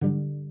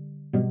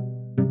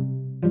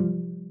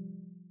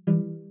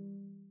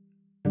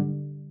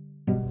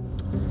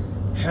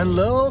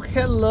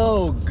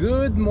Hello,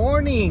 good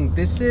morning.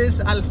 This is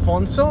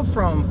Alfonso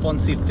from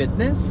Fonsi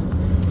Fitness,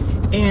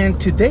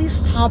 and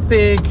today's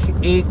topic,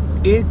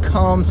 it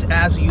comes,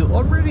 as you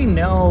already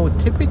know,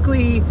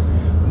 typically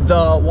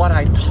what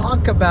I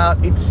talk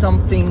about, it's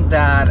something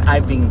that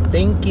I've been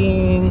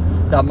thinking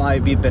that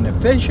might be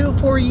beneficial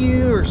for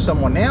you or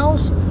someone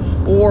else,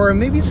 or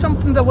maybe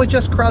something that was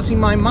just crossing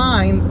my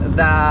mind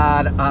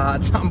that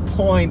at some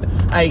point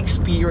I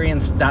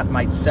experienced that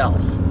myself.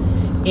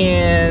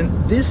 And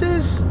this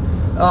is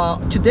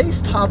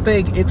today's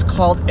topic. It's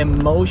called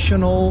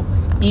emotional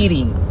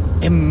eating,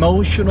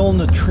 emotional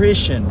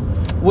nutrition,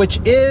 which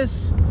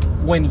is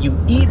when you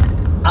eat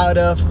out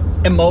of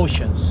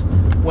emotions.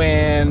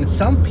 When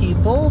some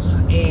people,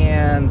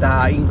 and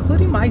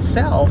including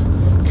myself,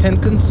 can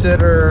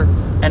consider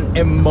an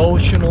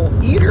emotional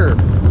eater,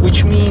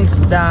 which means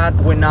that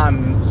when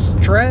I'm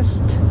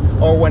stressed,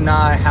 or when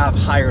I have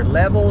higher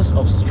levels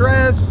of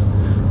stress,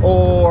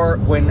 or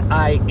when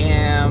I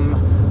am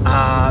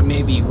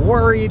maybe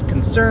worried,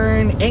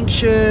 concerned,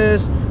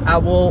 anxious, I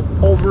will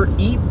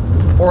overeat,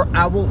 or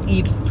I will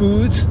eat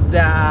foods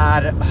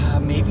that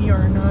maybe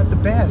are not the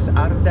best,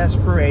 out of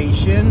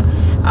desperation,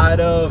 out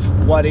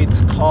of what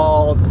it's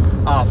called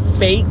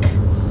fake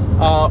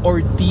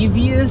or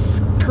devious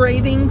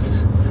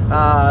cravings,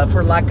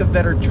 for lack of a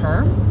better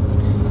term.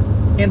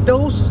 And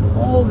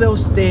all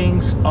those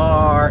things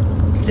are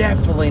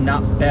definitely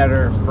not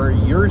better for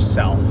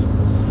yourself.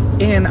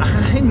 And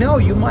I know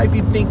you might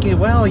be thinking,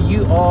 well,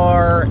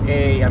 you're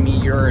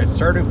a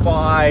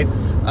certified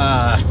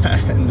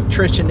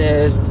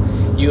nutritionist,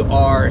 you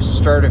are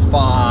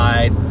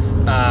certified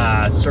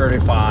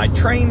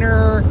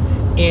trainer,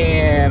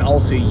 and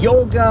also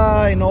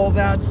yoga and all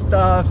that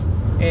stuff.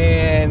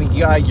 And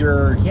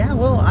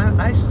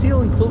I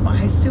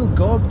still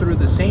go through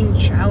the same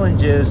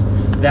challenges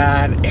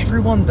that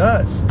everyone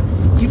does.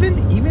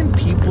 Even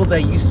people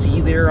that you see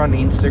there on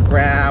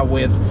Instagram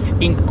with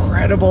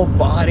incredible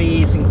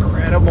bodies,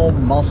 incredible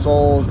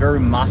muscles, very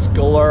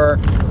muscular,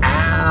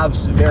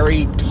 abs,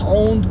 very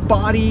toned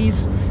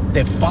bodies,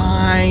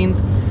 defined.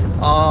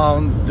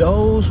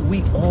 Those,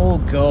 we all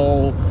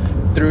go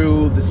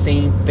through the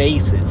same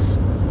phases.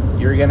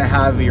 You're gonna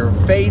have your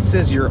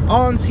phases, your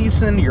on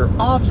season, your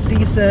off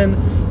season.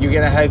 You're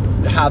gonna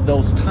have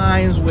those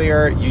times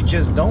where you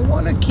just don't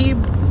want to keep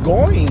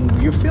going.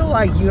 You feel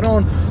like you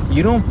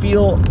don't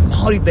feel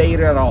motivated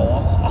at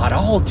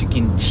all to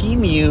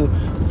continue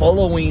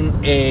following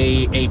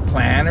a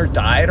plan or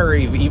diet, or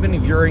even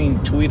if you're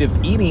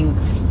intuitive eating,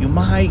 you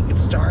might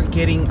start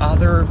getting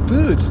other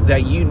foods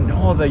that you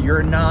know that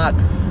you're not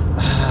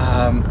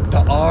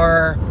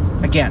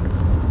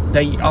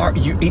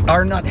you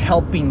are not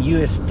helping you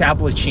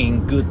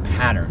establishing good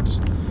patterns.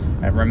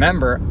 And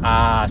remember,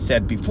 I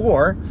said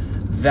before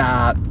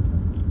that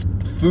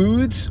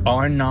foods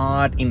are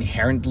not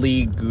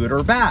inherently good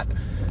or bad.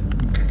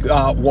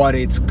 What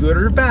it's good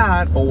or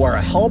bad, or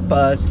help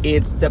us,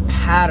 it's the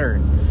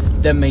pattern.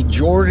 The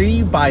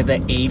majority by the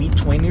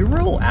 80-20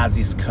 rule, as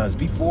discussed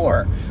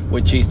before,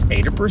 which is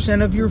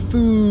 80% of your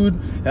food,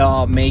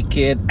 make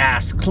it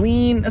as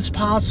clean as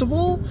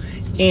possible,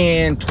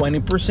 and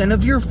 20%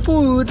 of your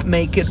food,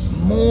 make it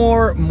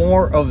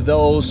more of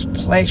those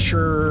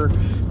pleasure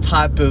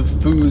type of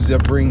foods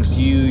that brings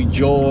you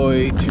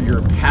joy to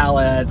your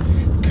palate.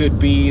 Could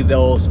be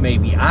those,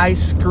 maybe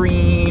ice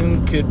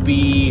cream, could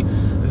be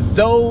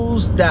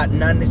those that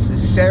not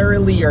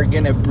necessarily are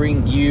gonna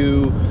bring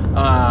you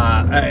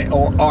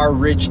or are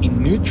rich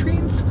in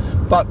nutrients,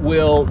 but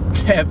will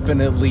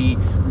definitely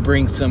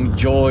bring some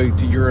joy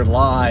to your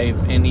life,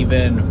 and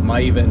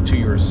even to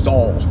your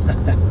soul.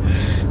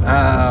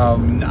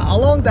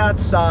 Along that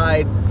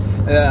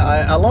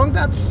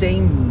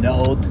same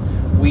note,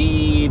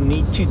 we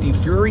need to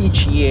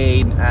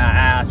differentiate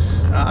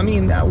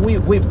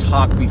we've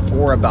talked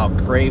before about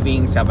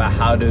cravings, about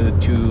how to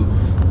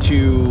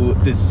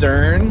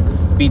discern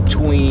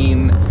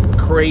between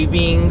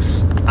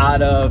cravings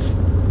out of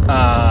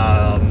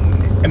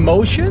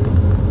emotion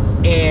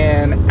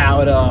and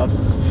out of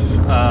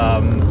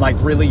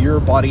really your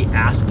body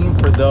asking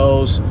for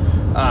those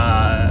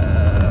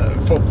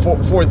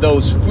for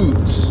those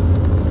foods.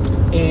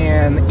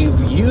 And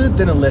if you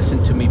didn't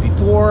listen to me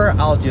before,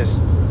 I'll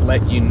just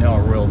let you know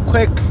real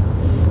quick.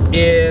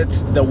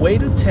 It's the way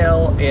to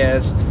tell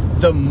is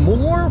the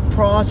more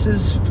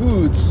processed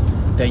foods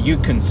that you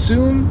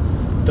consume,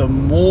 the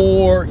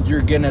more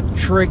you're gonna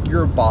trick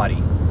your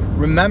body.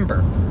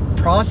 Remember,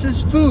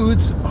 processed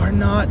foods are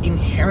not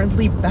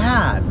inherently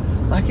bad.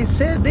 Like I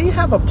said, they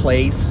have a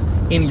place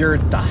in your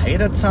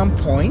diet at some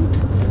point.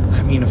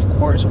 I mean, of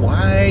course,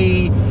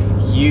 why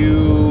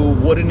you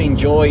wouldn't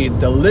enjoy a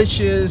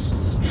delicious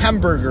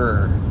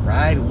hamburger,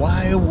 right?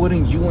 Why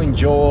wouldn't you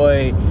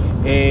enjoy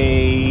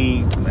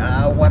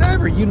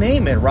whatever, you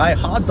name it, right?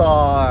 Hot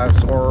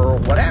dogs or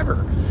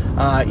whatever.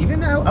 I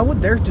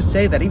would dare to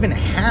say that even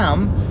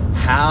ham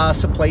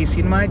has a place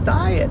in my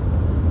diet.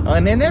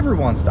 And in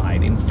everyone's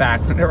diet. In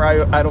fact, whenever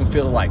I don't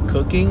feel like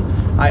cooking,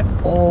 I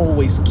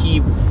always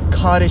keep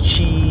cottage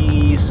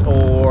cheese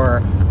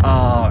or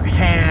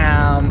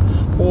ham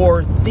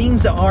or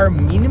things that are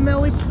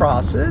minimally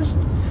processed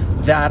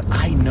that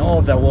I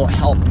know that will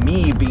help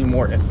me be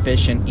more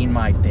efficient in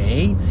my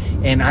day.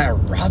 And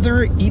I'd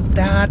rather eat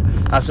that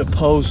as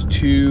opposed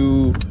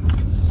to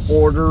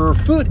order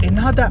food. And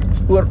not that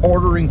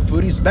ordering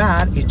food is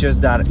bad, it's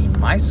just that in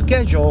my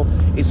schedule,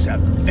 it's a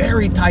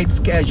very tight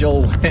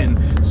schedule, and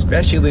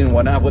especially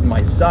when I'm with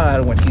my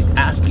son, when he's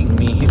asking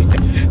me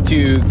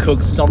to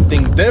cook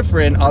something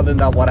different other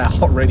than what I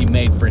already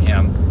made for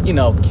him. You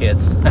know,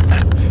 kids.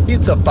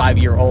 It's a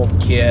 5-year-old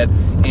kid,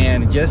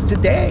 and just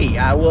today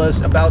I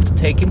was about to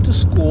take him to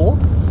school,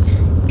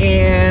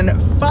 and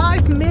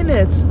 5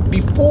 minutes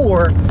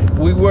before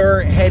we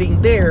were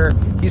heading there,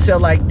 he said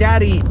like,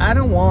 "Daddy, I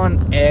don't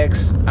want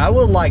eggs. I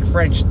would like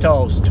French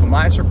toast." To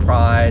my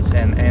surprise,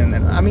 and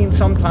I mean,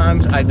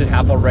 sometimes I do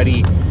have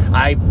already,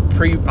 I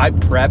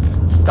prep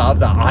stuff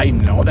that I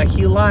know that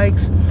he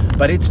likes,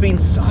 but it's been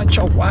such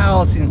a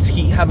while since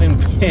he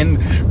haven't been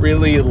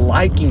really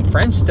liking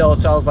French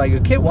toast. So I was like,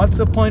 okay, what's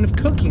the point of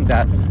cooking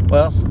that?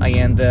 Well, I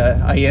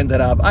ended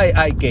up,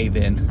 I gave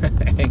in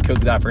and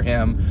cooked that for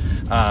him.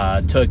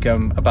 Took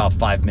him about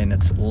 5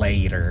 minutes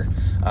later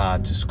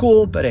to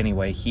school, but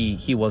anyway,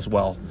 he was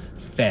well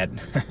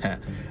fed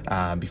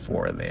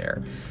before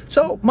there.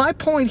 So my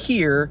point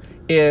here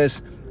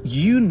is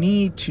you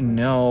need to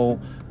know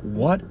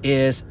what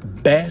is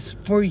best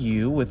for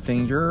you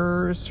within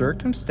your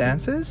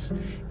circumstances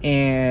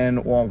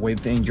and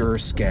within your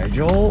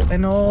schedule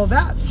and all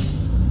that.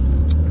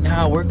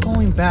 Now we're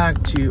going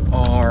back to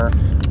our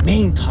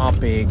main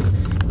topic,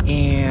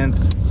 and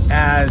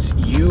as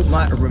you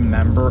might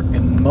remember,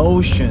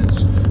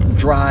 emotions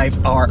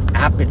drive our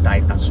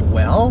appetite as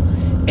well.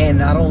 And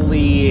not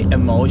only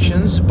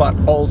emotions, but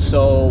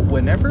also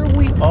whenever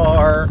we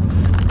are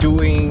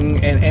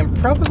doing, and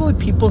probably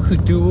people who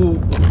do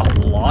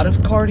a lot of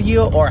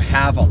cardio or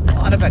have a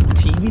lot of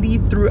activity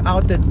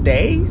throughout the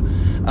day,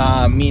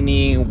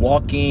 meaning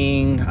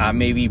walking,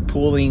 maybe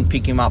pulling,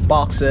 picking up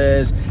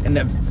boxes, and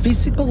the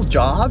physical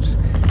jobs,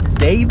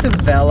 they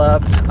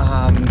develop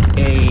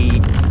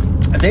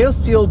they'll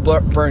still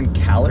burn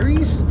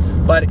calories,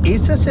 but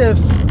it's as if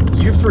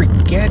you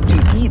forget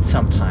to eat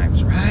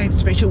sometimes, right?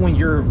 Especially when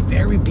you're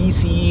very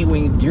busy,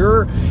 when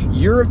your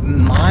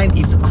mind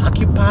is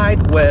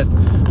occupied with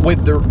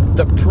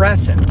the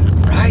present,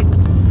 right?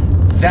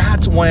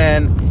 That's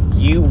when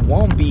you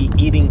won't be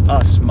eating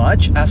as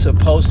much, as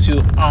opposed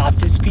to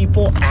office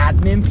people,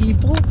 admin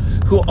people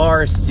who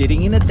are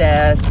sitting in a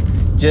desk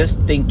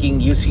just thinking,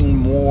 using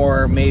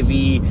more,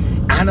 maybe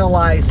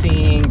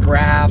analyzing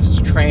graphs,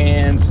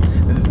 trends.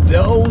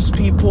 Those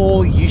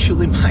people,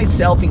 usually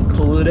myself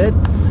included,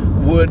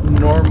 would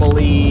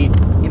normally,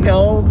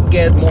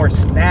 get more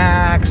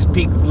snacks,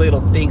 pick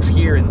little things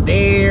here and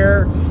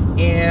there.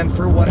 And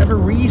for whatever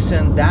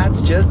reason,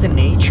 that's just the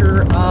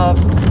nature of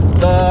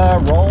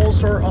the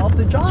roles or of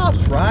the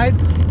jobs, right?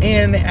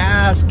 And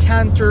as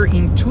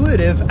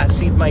counterintuitive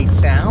as it might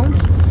sound,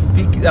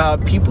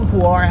 people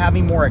who are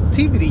having more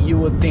activity, you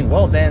would think,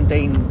 well, then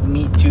they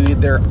need to,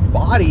 their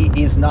body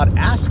is not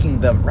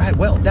asking them, right?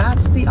 Well,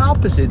 that's the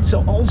opposite.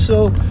 So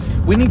also,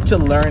 we need to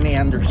learn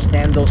and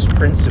understand those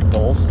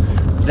principles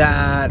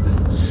that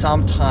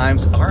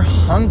sometimes our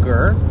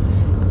hunger,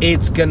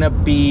 it's gonna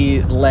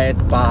be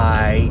led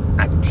by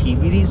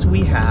activities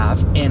we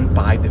have and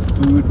by the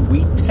food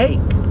we take.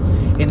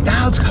 And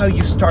that's how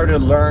you start to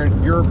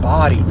learn your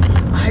body.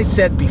 I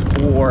said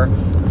before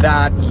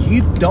that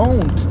you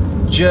don't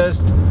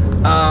just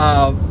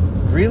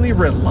really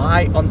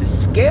rely on the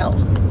scale.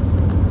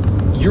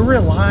 You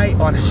rely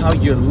on how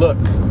you look.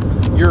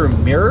 Your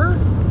mirror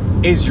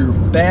is your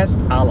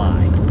best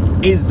ally.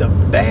 Is the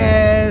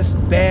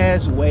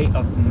best way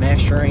of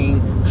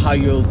measuring how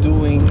you're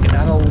doing, and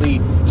not only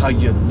how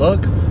you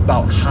look,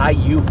 but how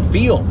you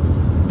feel.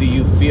 Do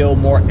you feel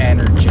more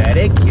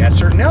energetic?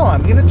 Yes or no?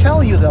 I'm gonna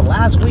tell you that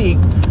last week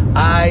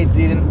I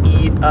didn't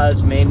eat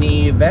as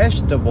many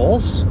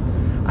vegetables.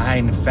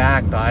 In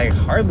fact, I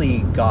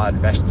hardly got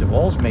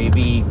vegetables,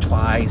 maybe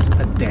twice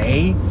a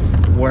day,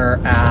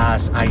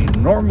 whereas I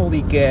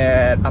normally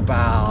get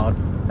about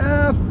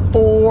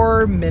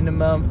 4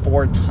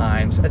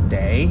 times a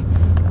day.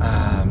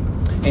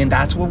 And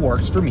that's what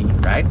works for me,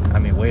 right? I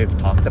mean, we've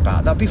talked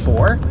about that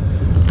before.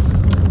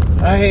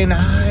 And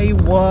I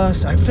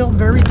feel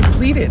very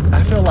depleted.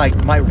 I feel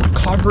like my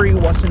recovery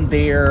wasn't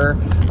there.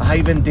 I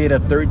even did a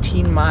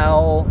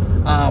 13-mile,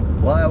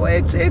 well,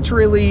 it's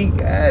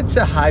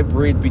a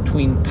hybrid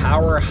between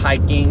power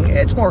hiking.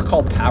 It's more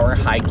called power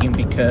hiking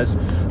because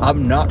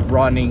I'm not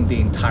running the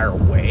entire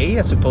way,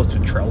 as opposed to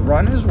trail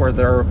runners where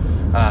they're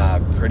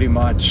pretty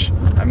much,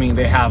 I mean,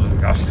 they have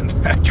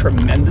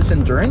tremendous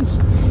endurance.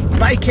 In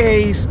my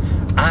case,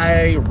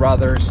 I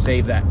rather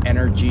save that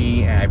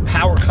energy and I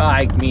power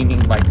hike,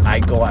 meaning like I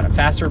go at a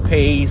faster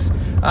pace.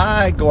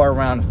 I go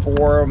around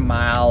 4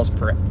 miles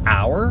per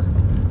hour.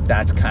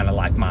 That's kind of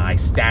like my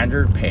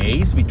standard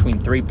pace, between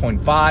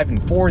 3.5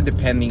 and 4,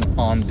 depending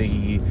on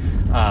the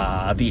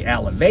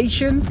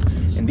elevation.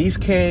 In this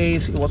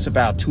case, it was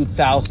about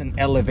 2,000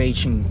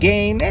 elevation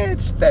gain.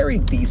 It's very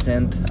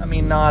decent. I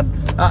mean,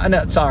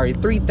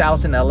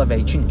 3,000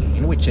 elevation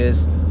gain, which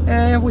is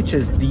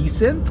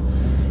decent.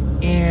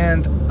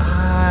 And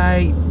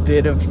I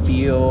didn't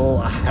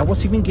feel I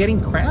was even getting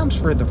cramps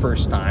for the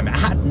first time. I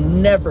had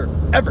never,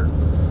 ever.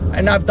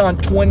 And I've done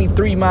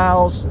 23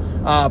 miles,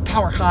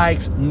 power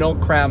hikes, no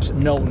cramps,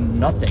 no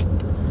nothing.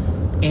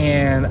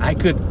 And I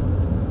could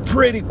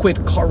pretty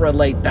quick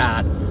correlate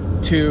that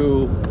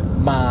to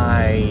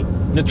my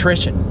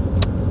nutrition.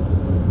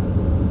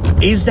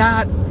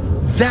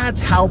 That's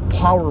how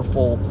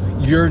powerful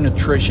your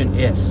nutrition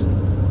is.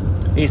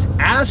 It's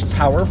as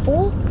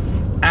powerful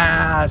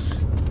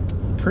as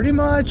pretty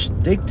much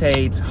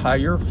dictates how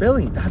you're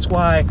feeling. That's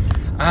why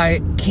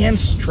I can't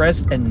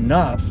stress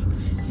enough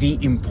the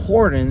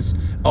importance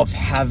of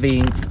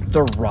having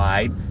the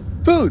right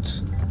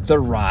foods, the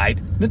right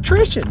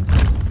nutrition.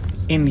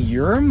 In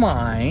your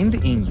mind,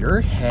 in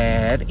your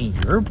head, in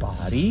your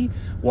body,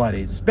 what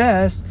is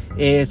best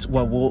is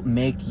what will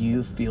make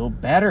you feel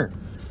better.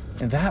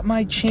 And that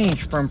might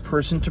change from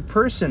person to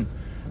person.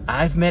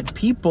 I've met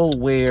people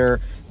where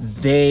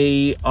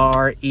they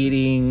are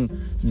eating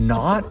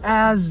not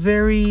as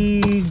very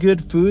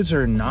good foods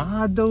or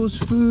not those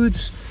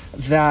foods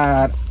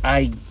that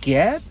I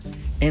get,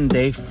 and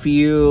they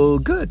feel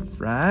good,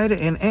 right?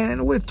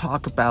 And we've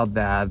talked about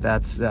that.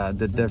 That's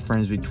the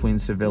difference between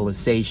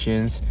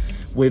civilizations.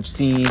 We've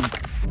seen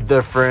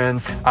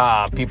different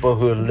people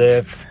who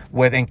lived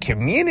within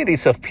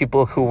communities of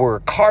people who were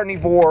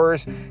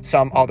carnivores,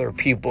 some other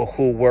people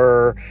who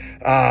were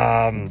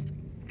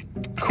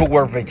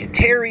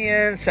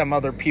vegetarians, some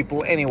other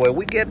people. Anyway,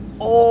 we get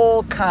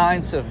all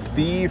kinds of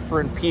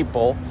different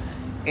people,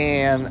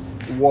 and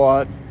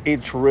what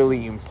it's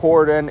really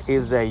important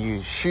is that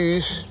you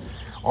choose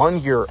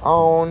on your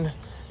own,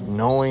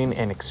 knowing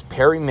and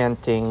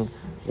experimenting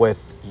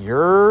with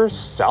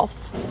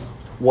yourself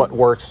what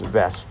works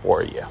best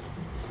for you.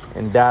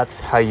 And that's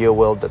how you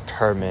will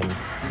determine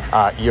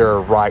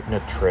your right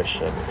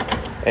nutrition.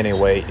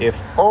 Anyway,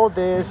 if all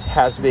this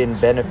has been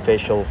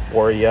beneficial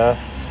for you,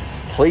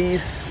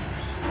 please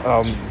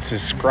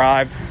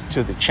subscribe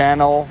to the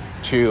channel,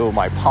 to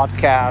my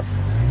podcast,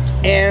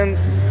 and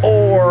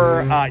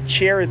or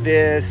share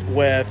this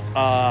with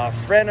a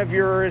friend of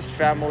yours,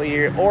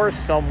 family, or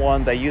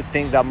someone that you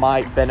think that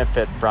might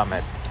benefit from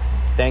it.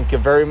 Thank you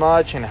very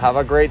much and have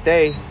a great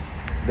day.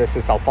 This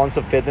is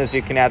Alfonso Fitness.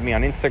 You can add me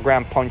on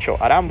Instagram, Poncho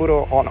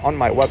Aramburu, on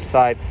my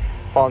website,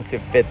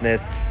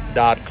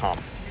 FonsiFitness.com.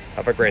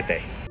 Have a great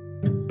day.